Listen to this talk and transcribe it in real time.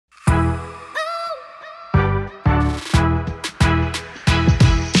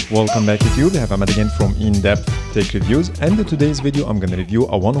Welcome back YouTube. I have Ahmed again from In-Depth Tech Reviews, and in today's video I'm gonna review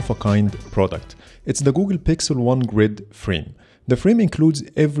a one-of-a-kind product. It's the Google Pixel One Grid frame. The frame includes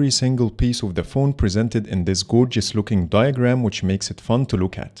every single piece of the phone presented in this gorgeous looking diagram, which makes it fun to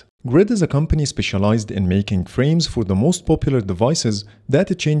look at. Grid is a company specialized in making frames for the most popular devices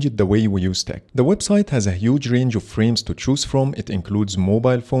that changed the way we use tech. The website has a huge range of frames to choose from. It includes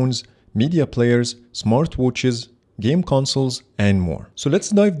mobile phones, media players, smartwatches, game consoles, and more. So let's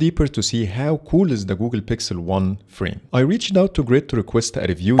dive deeper to see how cool is the Google Pixel One frame. I reached out to Grid to request a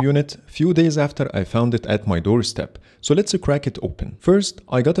review unit a few days after I found it at my doorstep. So let's crack it open. First,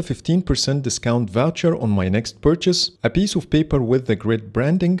 I got a 15% discount voucher on my next purchase, a piece of paper with the Grid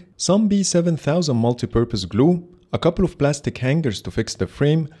branding, some B7000 multi-purpose glue, a couple of plastic hangers to fix the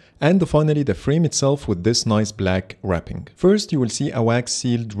frame, and finally the frame itself with this nice black wrapping. First, you will see a wax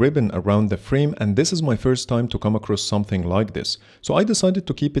sealed ribbon around the frame, and this is my first time to come across something like this. So I decided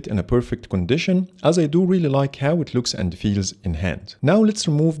to keep it in a perfect condition, as I do really like how it looks and feels in hand. Now let's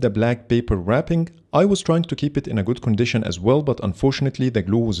remove the black paper wrapping. I was trying to keep it in a good condition as well, but unfortunately the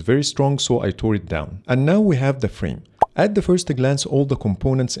glue was very strong, so I tore it down. And now we have the frame. At the first glance, all the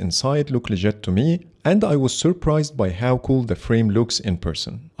components inside look legit to me, and I was surprised by how cool the frame looks in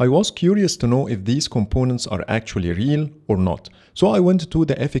person. I was curious to know if these components are actually real or not, so I went to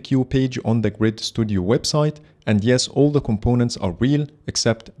the FAQ page on the Grid Studio website, and yes, all the components are real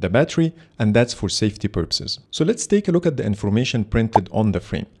except the battery, and that's for safety purposes. So let's take a look at the information printed on the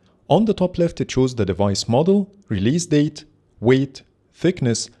frame. On the top left, it shows the device model, release date, weight,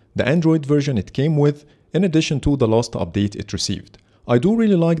 thickness, the Android version it came with, in addition to the last update it received. I do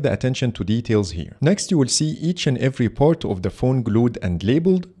really like the attention to details here. Next, you will see each and every part of the phone glued and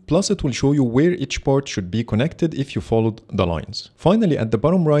labeled, plus it will show you where each part should be connected if you followed the lines. Finally, at the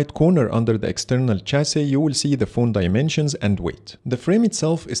bottom right corner under the external chassis, you will see the phone dimensions and weight. The frame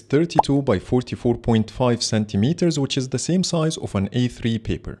itself is 32 by 44.5 centimeters, which is the same size of an A3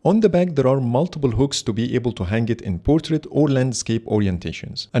 paper. On the back, there are multiple hooks to be able to hang it in portrait or landscape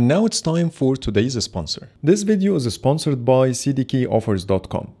orientations. And now it's time for today's sponsor. This video is sponsored by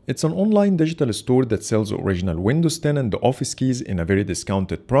cdkeyoffers.com. It's an online digital store that sells original Windows 10 and the Office keys in a very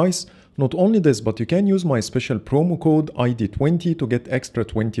discounted price. Not only this, but you can use my special promo code ID20 to get extra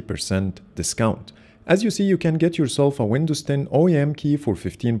 20% discount. As you see, you can get yourself a Windows 10 OEM key for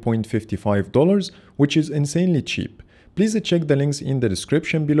 $15.55, which is insanely cheap. Please check the links in the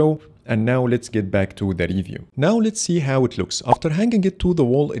description below. And now let's get back to the review. Now let's see how it looks. After hanging it to the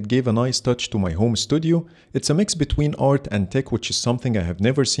wall, it gave a nice touch to my home studio. It's a mix between art and tech, which is something I have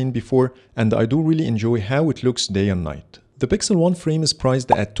never seen before, and I do really enjoy how it looks day and night. The Pixel One frame is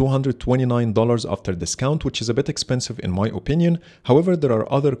priced at $229 after discount, which is a bit expensive in my opinion. However, there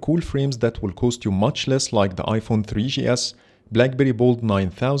are other cool frames that will cost you much less, like the iPhone 3GS, BlackBerry Bold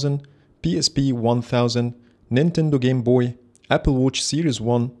 9000, PSP 1000, Nintendo Game Boy, Apple Watch Series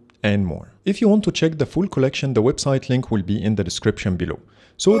 1, and more. If you want to check the full collection, the website link will be in the description below.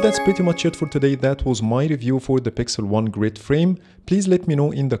 So that's pretty much it for today. That was my review for the Pixel One Grid frame. Please let me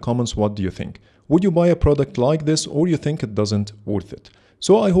know in the comments, what do you think? Would you buy a product like this, or you think it doesn't worth it?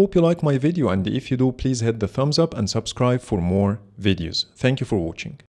 So I hope you like my video, and if you do, please hit the thumbs up and subscribe for more videos. Thank you for watching.